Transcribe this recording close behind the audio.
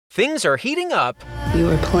Things are heating up. You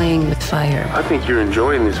are playing with fire. I think you're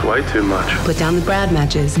enjoying this way too much. Put down the grad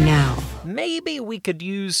matches now. Maybe we could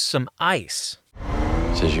use some ice.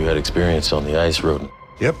 Says you had experience on the ice road.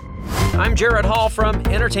 Yep. I'm Jared Hall from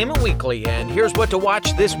Entertainment Weekly, and here's what to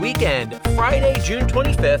watch this weekend, Friday, June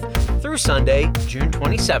 25th through Sunday, June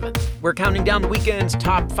 27th. We're counting down the weekend's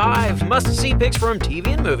top 5 must-see picks from TV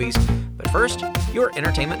and movies. But first, your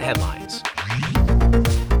entertainment headlines.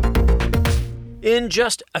 In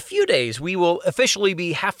just a few days, we will officially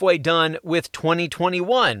be halfway done with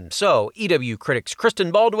 2021. So, EW critics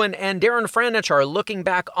Kristen Baldwin and Darren Franich are looking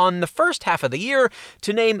back on the first half of the year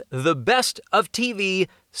to name the best of TV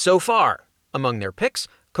so far. Among their picks,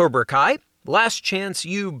 Cobra Kai, Last Chance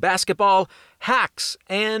U Basketball, Hacks,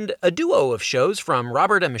 and a duo of shows from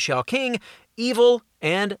Robert and Michelle King, Evil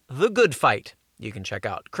and The Good Fight. You can check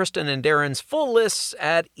out Kristen and Darren's full lists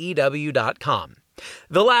at EW.com.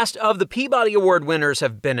 The last of the Peabody Award winners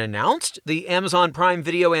have been announced. The Amazon Prime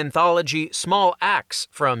Video anthology Small Axe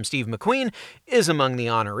from Steve McQueen is among the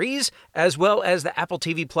honorees, as well as the Apple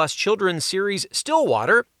TV Plus children's series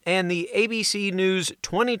Stillwater and the ABC News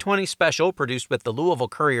 2020 special produced with the Louisville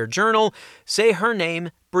Courier-Journal, Say Her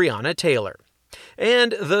Name, Breonna Taylor.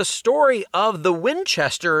 And the story of the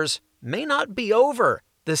Winchesters may not be over.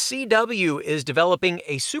 The CW is developing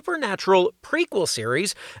a supernatural prequel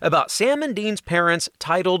series about Sam and Dean's parents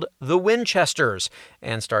titled The Winchesters,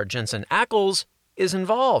 and star Jensen Ackles is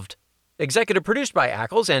involved. Executive produced by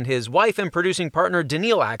Ackles and his wife and producing partner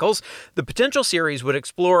Danielle Ackles, the potential series would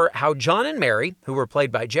explore how John and Mary, who were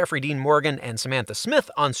played by Jeffrey Dean Morgan and Samantha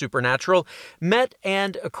Smith on Supernatural, met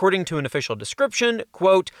and, according to an official description,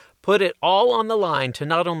 quote, put it all on the line to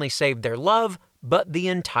not only save their love, but the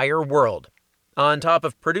entire world. On top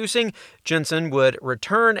of producing, Jensen would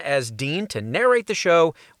return as Dean to narrate the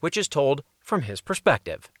show, which is told from his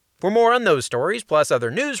perspective. For more on those stories, plus other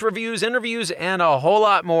news, reviews, interviews, and a whole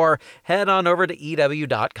lot more, head on over to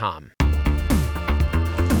EW.com.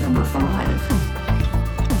 Number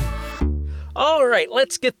 5. All right,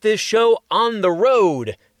 let's get this show on the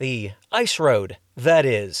road. The Ice Road, that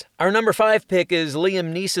is. Our number 5 pick is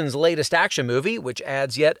Liam Neeson's latest action movie, which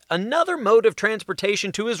adds yet another mode of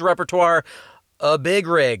transportation to his repertoire, a big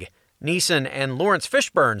rig. Neeson and Lawrence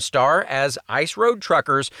Fishburne star as ice road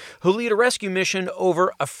truckers who lead a rescue mission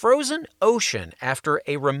over a frozen ocean after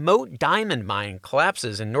a remote diamond mine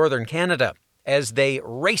collapses in northern Canada. As they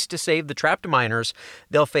race to save the trapped miners,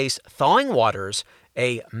 they'll face thawing waters,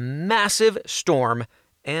 a massive storm,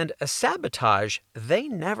 and a sabotage they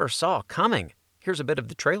never saw coming. Here's a bit of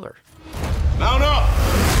the trailer. Mount up!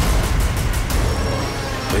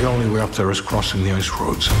 The only way up there is crossing the ice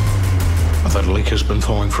roads. But that lake has been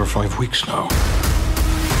thawing for 5 weeks now.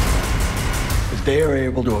 If they are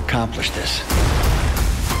able to accomplish this,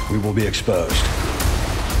 we will be exposed.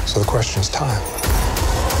 So the question's time.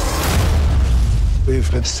 We've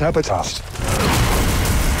been sabotaged.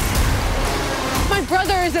 My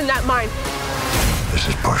brother is in that mine. This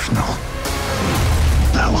is personal.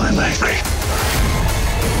 Now I'm angry.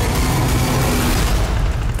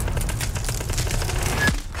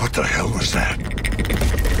 What the hell was that?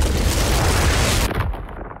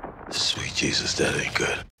 Sweet Jesus, that ain't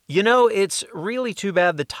good. You know, it's really too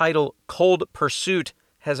bad the title Cold Pursuit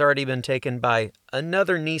has already been taken by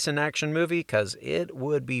another Neeson action movie, because it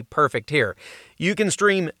would be perfect here. You can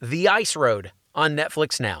stream The Ice Road on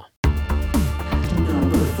Netflix now.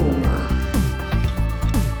 Number 4.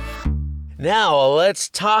 Now, let's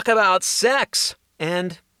talk about sex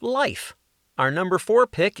and life. Our number 4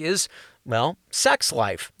 pick is, well, Sex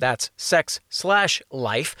Life. That's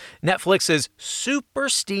Sex/Life, Netflix's super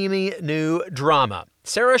steamy new drama.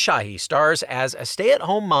 Sarah Shahi stars as a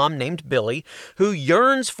stay-at-home mom named Billy who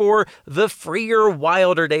yearns for the freer,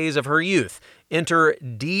 wilder days of her youth. Enter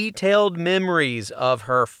detailed memories of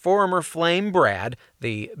her former flame Brad,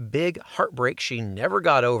 the big heartbreak she never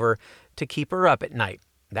got over, to keep her up at night.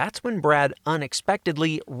 That's when Brad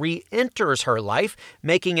unexpectedly re-enters her life,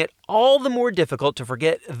 making it all the more difficult to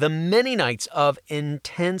forget the many nights of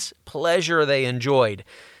intense pleasure they enjoyed,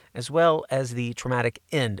 as well as the traumatic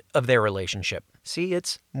end of their relationship. See,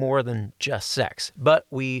 it's more than just sex, but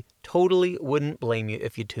we totally wouldn't blame you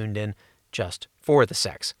if you tuned in just for the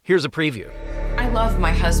sex. Here's a preview. I love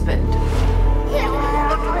my husband.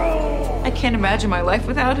 I can't imagine my life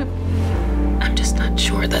without him. I'm just not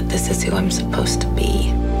sure that this is who I'm supposed to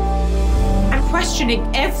be. I'm questioning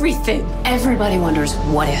everything. Everybody wonders,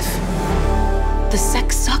 what if? The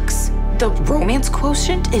sex sucks. The romance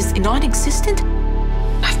quotient is non-existent.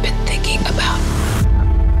 I've been thinking about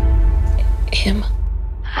him.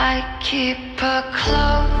 I keep a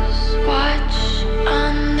close watch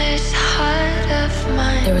on this heart of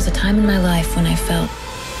mine. There was a time in my life when I felt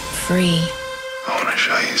free. I want to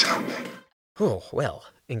show you something. Oh, well,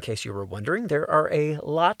 in case you were wondering, there are a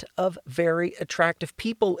lot of very attractive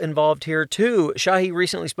people involved here, too. Shahi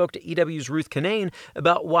recently spoke to EW's Ruth Kanane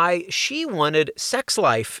about why she wanted sex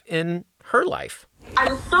life in her life.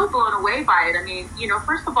 I was so blown away by it. I mean,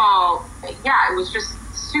 first of all, yeah, it was just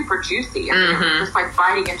super juicy. I mean, it was just like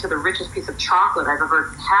biting into the richest piece of chocolate I've ever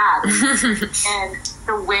had. And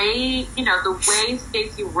the way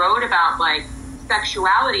Stacey wrote about, like,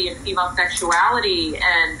 sexuality and female sexuality,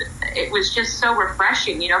 and it was just so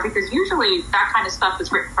refreshing, because usually that kind of stuff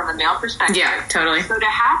is written from a male perspective. Yeah, totally. So to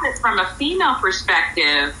have it from a female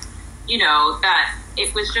perspective, that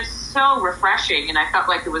it was just so refreshing, and I felt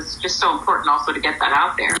like it was just so important also to get that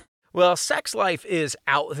out there. Well, Sex Life is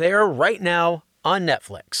out there right now on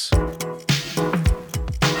Netflix.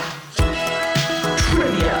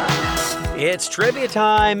 Trivia. It's trivia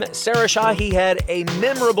time. Sarah Shahi had a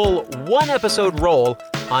memorable one-episode role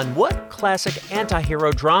on what classic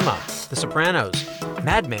anti-hero drama? The Sopranos,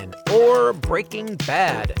 Mad Men, or Breaking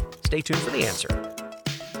Bad? Stay tuned for the answer.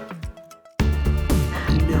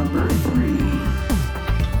 Number 3.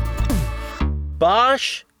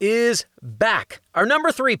 Bosch is back. Our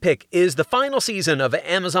number 3 pick is the final season of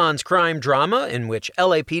Amazon's crime drama, in which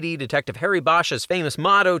LAPD Detective Harry Bosch's famous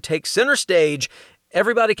motto takes center stage: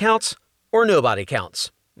 everybody counts or nobody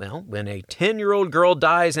counts. Well, when a 10-year-old girl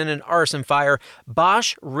dies in an arson fire,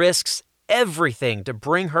 Bosch risks everything to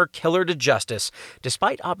bring her killer to justice,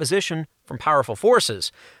 despite opposition from powerful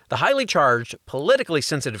forces. The highly charged, politically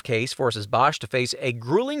sensitive case forces Bosch to face a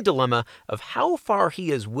grueling dilemma of how far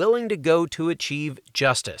he is willing to go to achieve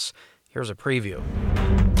justice. Here's a preview.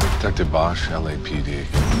 Detective Bosch, LAPD.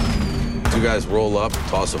 Two guys roll up,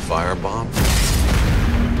 toss a firebomb.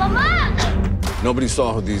 Mama! Nobody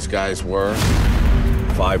saw who these guys were.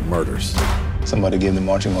 5 murders. Somebody gave me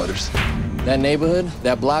marching orders. That neighborhood,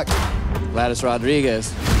 that block, Gladys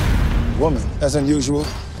Rodriguez. Woman, that's unusual.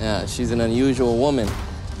 Yeah, she's an unusual woman.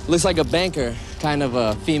 Looks like a banker, kind of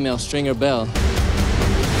a female Stringer Bell.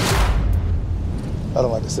 I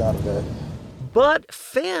don't like the sound of that. But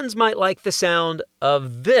fans might like the sound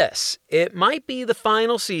of this. It might be the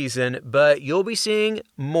final season, but you'll be seeing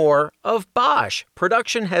more of Bosch.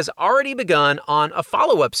 Production has already begun on a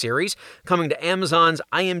follow-up series coming to Amazon's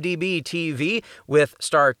IMDb TV, with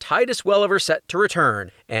star Titus Welliver set to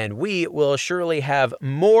return. And we will surely have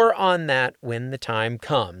more on that when the time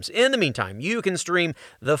comes. In the meantime, you can stream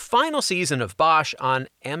the final season of Bosch on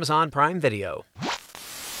Amazon Prime Video.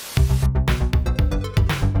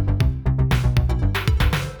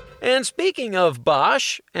 And speaking of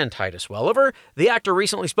Bosch and Titus Welliver, the actor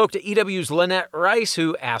recently spoke to EW's Lynette Rice,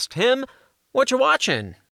 who asked him, "What you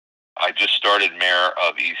watching?" I just started Mayor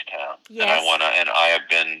of Easttown, yes. and I have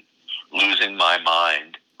been losing my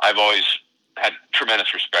mind. I've always had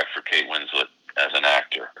tremendous respect for Kate Winslet as an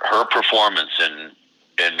actor. Her performance in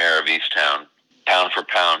Mayor of Easttown, pound for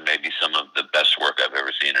pound, may be some of the best work I've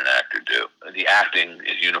ever seen an actor do. The acting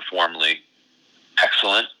is uniformly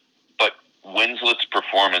excellent. Winslet's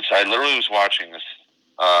performance, I literally was watching this,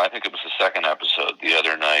 I think it was the second episode the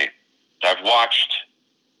other night. I've watched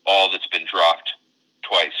all that's been dropped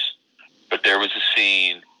twice, but there was a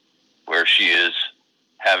scene where she is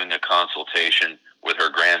having a consultation with her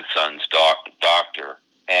grandson's doctor,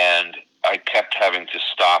 and I kept having to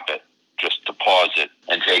stop it, just to pause it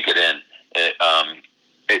and take it in.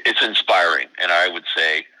 It's inspiring, and I would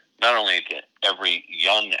say not only to every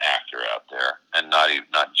young actor out there, and not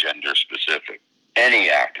gender specific, any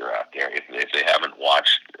actor out there, if they haven't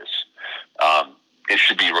watched this, it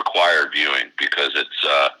should be required viewing, because it's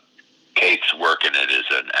Kate's work in it is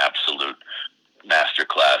an absolute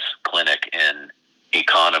masterclass clinic in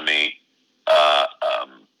economy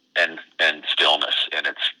and stillness, and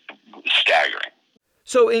it's staggering.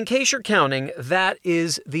 So in case you're counting, that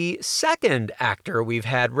is the second actor we've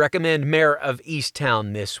had recommend Mayor of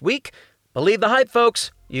Easttown this week. Believe the hype,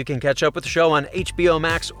 folks. You can catch up with the show on HBO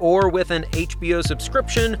Max or with an HBO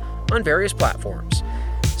subscription on various platforms.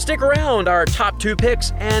 Stick around. Our top 2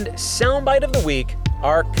 picks and soundbite of the week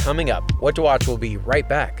are coming up. What to Watch will be right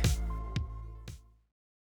back.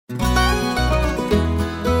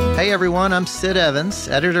 Hey everyone, I'm Sid Evans,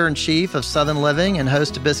 editor-in-chief of Southern Living and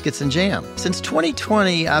host of Biscuits and Jam. Since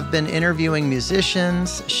 2020, I've been interviewing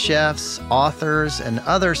musicians, chefs, authors, and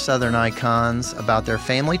other Southern icons about their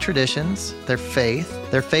family traditions, their faith,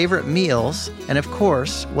 their favorite meals, and of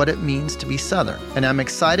course, what it means to be Southern. And I'm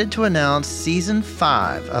excited to announce Season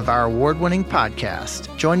 5 of our award-winning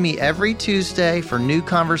podcast. Join me every Tuesday for new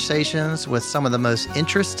conversations with some of the most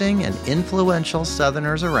interesting and influential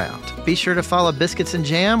Southerners around. Be sure to follow Biscuits and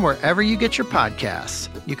Jam wherever you get your podcasts.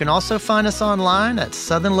 You can also find us online at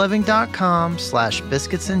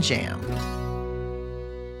southernliving.com/biscuitsandjam.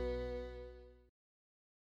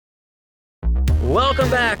 Welcome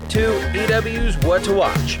back to EW's What to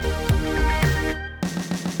Watch.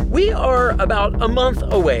 We are about a month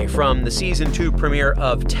away from the Season 2 premiere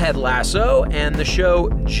of Ted Lasso, and the show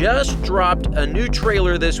just dropped a new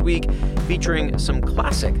trailer this week featuring some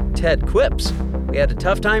classic Ted quips. We had a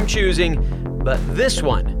tough time choosing, but this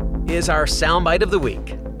one is our soundbite of the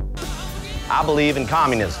week. I believe in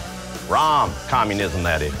communism. Rom communism,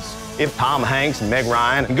 that is. If Tom Hanks and Meg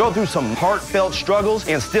Ryan can go through some heartfelt struggles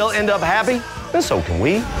and still end up happy, then so can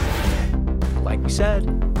we. Like we said,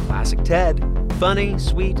 classic Ted. Funny,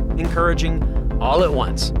 sweet, encouraging, all at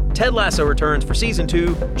once. Ted Lasso returns for Season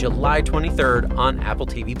 2, July 23rd on Apple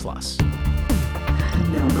TV+.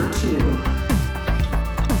 Number 2.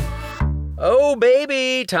 Oh,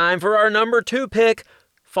 baby, time for our number 2 pick,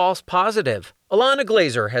 False Positive. Ilana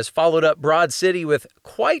Glazer has followed up Broad City with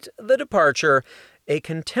quite the departure, a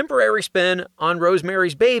contemporary spin on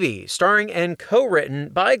Rosemary's Baby, starring and co-written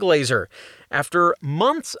by Glazer. After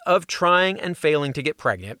months of trying and failing to get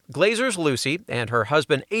pregnant, Glazer's Lucy and her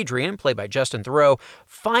husband Adrian, played by Justin Theroux,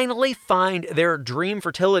 finally find their dream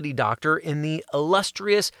fertility doctor in the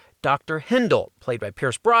illustrious Dr. Hindle, played by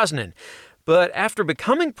Pierce Brosnan. But after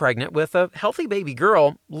becoming pregnant with a healthy baby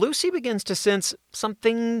girl, Lucy begins to sense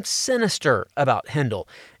something sinister about Hindle,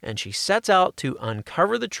 and she sets out to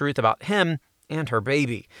uncover the truth about him and her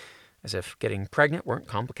baby. As if getting pregnant weren't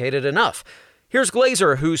complicated enough. Here's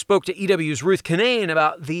Glazer, who spoke to EW's Ruth Kinane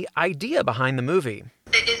about the idea behind the movie.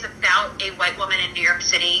 It is about a white woman in New York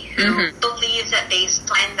City who believes at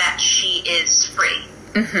baseline that she is free.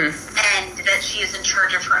 And that she is in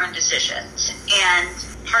charge of her own decisions. And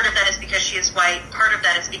part of that is because she is white. Part of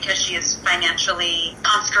that is because she is financially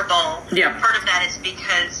comfortable. Part of that is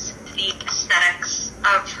because the aesthetics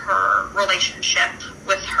of her relationship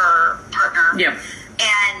with her partner.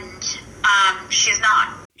 And she's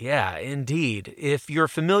not. Yeah, indeed. If you're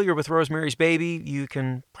familiar with Rosemary's Baby, you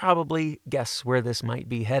can probably guess where this might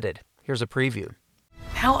be headed. Here's a preview.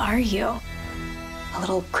 How are you? A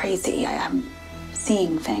little crazy. I'm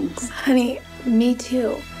seeing things. Honey, me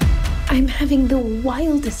too. I'm having the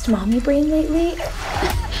wildest mommy brain lately.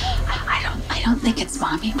 I don't think it's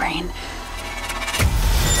mommy brain.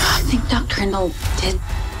 I think Dr. Hindle did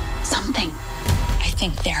something. I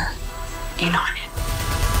think they're in on it.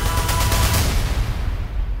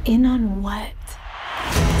 In on what?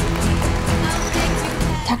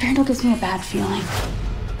 Dr. Hindle gives me a bad feeling.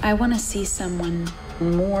 I want to see someone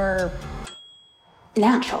more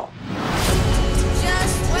natural.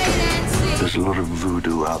 There's a lot of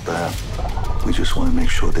voodoo out there. We just want to make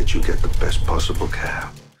sure that you get the best possible care.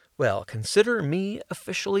 Well, consider me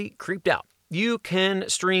officially creeped out. You can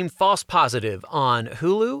stream False Positive on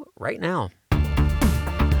Hulu right now.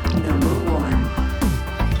 Number 1.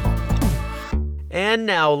 And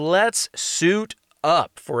now let's suit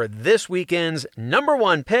up for this weekend's number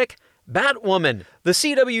 1 pick, Batwoman. The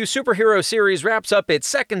CW superhero series wraps up its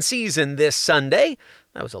second season this Sunday.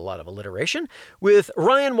 That was a lot of alliteration. With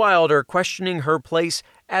Ryan Wilder questioning her place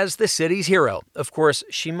as the city's hero. Of course,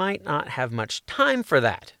 she might not have much time for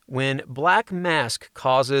that. When Black Mask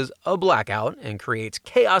causes a blackout and creates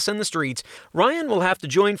chaos in the streets, Ryan will have to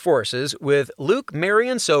join forces with Luke, Mary,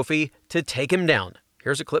 and Sophie to take him down.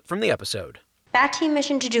 Here's a clip from the episode. Bat team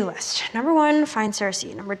mission to-do list. Number 1, find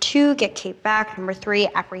Cersei. Number 2, get Kate back. Number 3,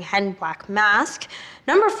 apprehend Black Mask.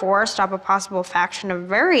 Number 4, stop a possible faction of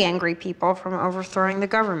very angry people from overthrowing the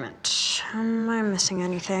government. Am I missing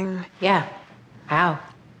anything? Yeah. How?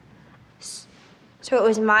 So it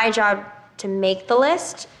was my job to make the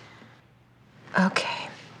list? Okay.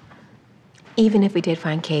 Even if we did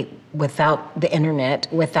find Kate without the internet,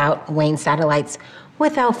 without Wayne's satellites,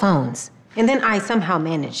 without phones, and then I somehow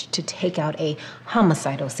managed to take out a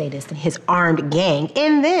homicidal sadist and his armed gang,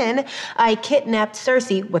 and then I kidnapped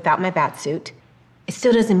Cersei without my batsuit, it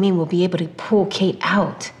still doesn't mean we'll be able to pull Kate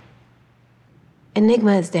out.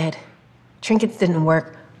 Enigma is dead. Trinkets didn't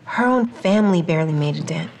work. Her own family barely made a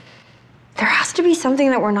dent. There has to be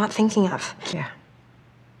something that we're not thinking of. Yeah.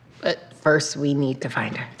 But first we need to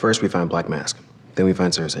find her. First we find Black Mask. Then we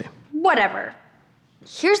find Cersei. Whatever.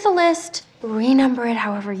 Here's the list. Renumber it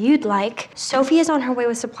however you'd like. Sophie is on her way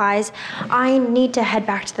with supplies. I need to head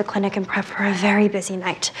back to the clinic and prep for a very busy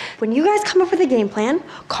night. When you guys come up with a game plan,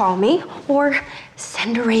 call me or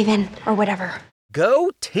send a raven or whatever. Go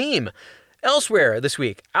team! Elsewhere this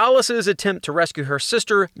week, Alice's attempt to rescue her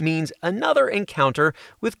sister means another encounter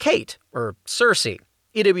with Kate, or Cersei.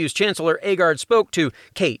 EW's Chancellor Agard spoke to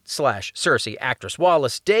Kate/Cersei actress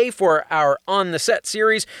Wallace Day for our On the Set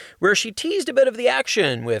series, where she teased a bit of the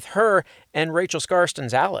action with her and Rachel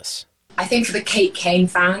Skarsten's Alice. I think for the Kate Kane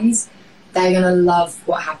fans, they're going to love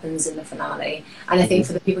what happens in the finale. And I think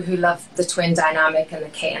for the people who love the twin dynamic and the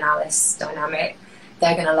Kate and Alice dynamic,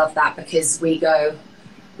 they're going to love that because we don't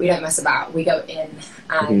mess about. We go in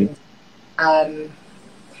and...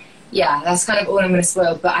 yeah, that's kind of all I'm going to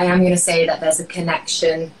spoil, but I am going to say that there's a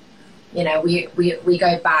connection. You know, we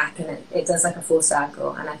go back and it does like a full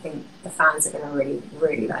circle, and I think the fans are going to really,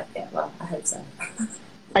 really like it. Well, I hope so.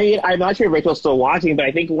 I mean, I'm not sure if Rachel's still watching, but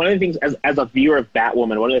I think one of the things, as a viewer of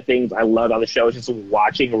Batwoman, one of the things I loved on the show is just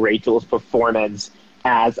watching Rachel's performance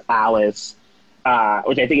as Alice,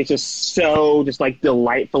 which I think is just so just like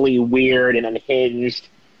delightfully weird and unhinged,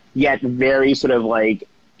 yet very sort of like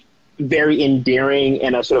very endearing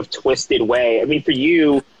in a sort of twisted way. I mean, for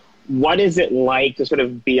you, what is it like to sort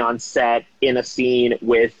of be on set in a scene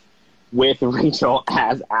with Rachel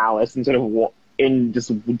as Alice and sort of in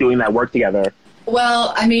just doing that work together?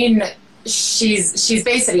 Well, I mean, she's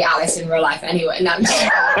basically Alice in real life anyway. No,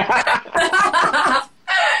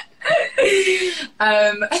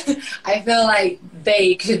 I feel like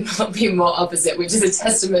they could not be more opposite, which is a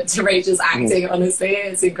testament to Rachel's acting. Honestly,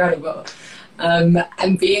 it's incredible.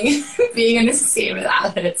 And being in a scene with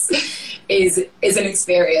Alice is an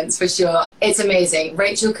experience for sure. It's amazing.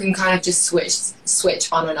 Rachel can kind of just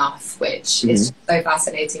switch on and off, which is so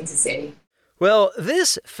fascinating to see. Well,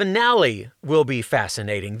 this finale will be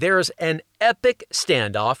fascinating. There's an epic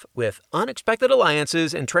standoff with unexpected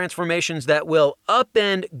alliances and transformations that will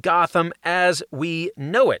upend Gotham as we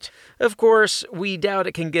know it. Of course, we doubt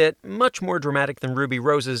it can get much more dramatic than Ruby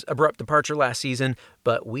Rose's abrupt departure last season,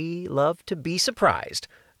 but we love to be surprised.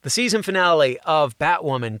 The season finale of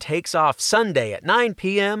Batwoman takes off Sunday at 9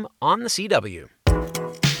 p.m. on the CW.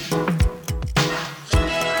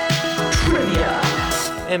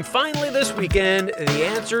 And finally this weekend, the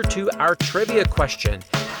answer to our trivia question.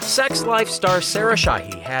 Sex Life star Sarah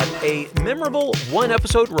Shahi had a memorable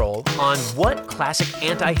one-episode role on what classic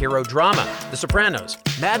anti-hero drama? The Sopranos,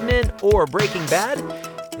 Mad Men, or Breaking Bad?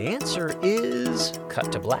 The answer is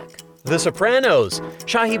cut to black. The Sopranos.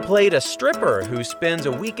 Shahi played a stripper who spends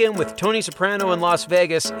a weekend with Tony Soprano in Las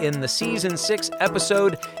Vegas in the season 6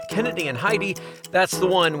 episode Kennedy and Heidi. That's the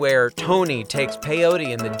one where Tony takes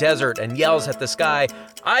peyote in the desert and yells at the sky,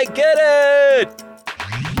 "I get it!"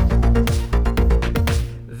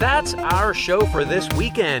 That's our show for this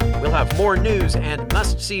weekend. We'll have more news and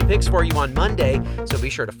must-see picks for you on Monday, so be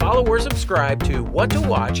sure to follow or subscribe to What to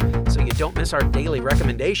Watch so you don't miss our daily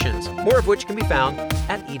recommendations, more of which can be found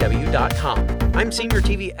at EW.com. I'm Senior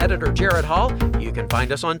TV Editor Jared Hall. You can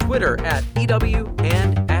find us on Twitter at EW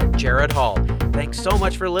and at Jared Hall. Thanks so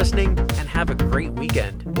much for listening, and have a great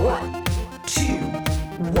weekend. What to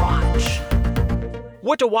Watch?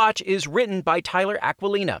 What to Watch is written by Tyler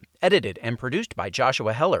Aquilina, edited and produced by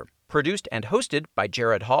Joshua Heller, produced and hosted by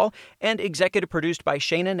Jared Hall, and executive produced by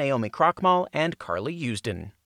Shayna Naomi Krochmal and Carly Usden.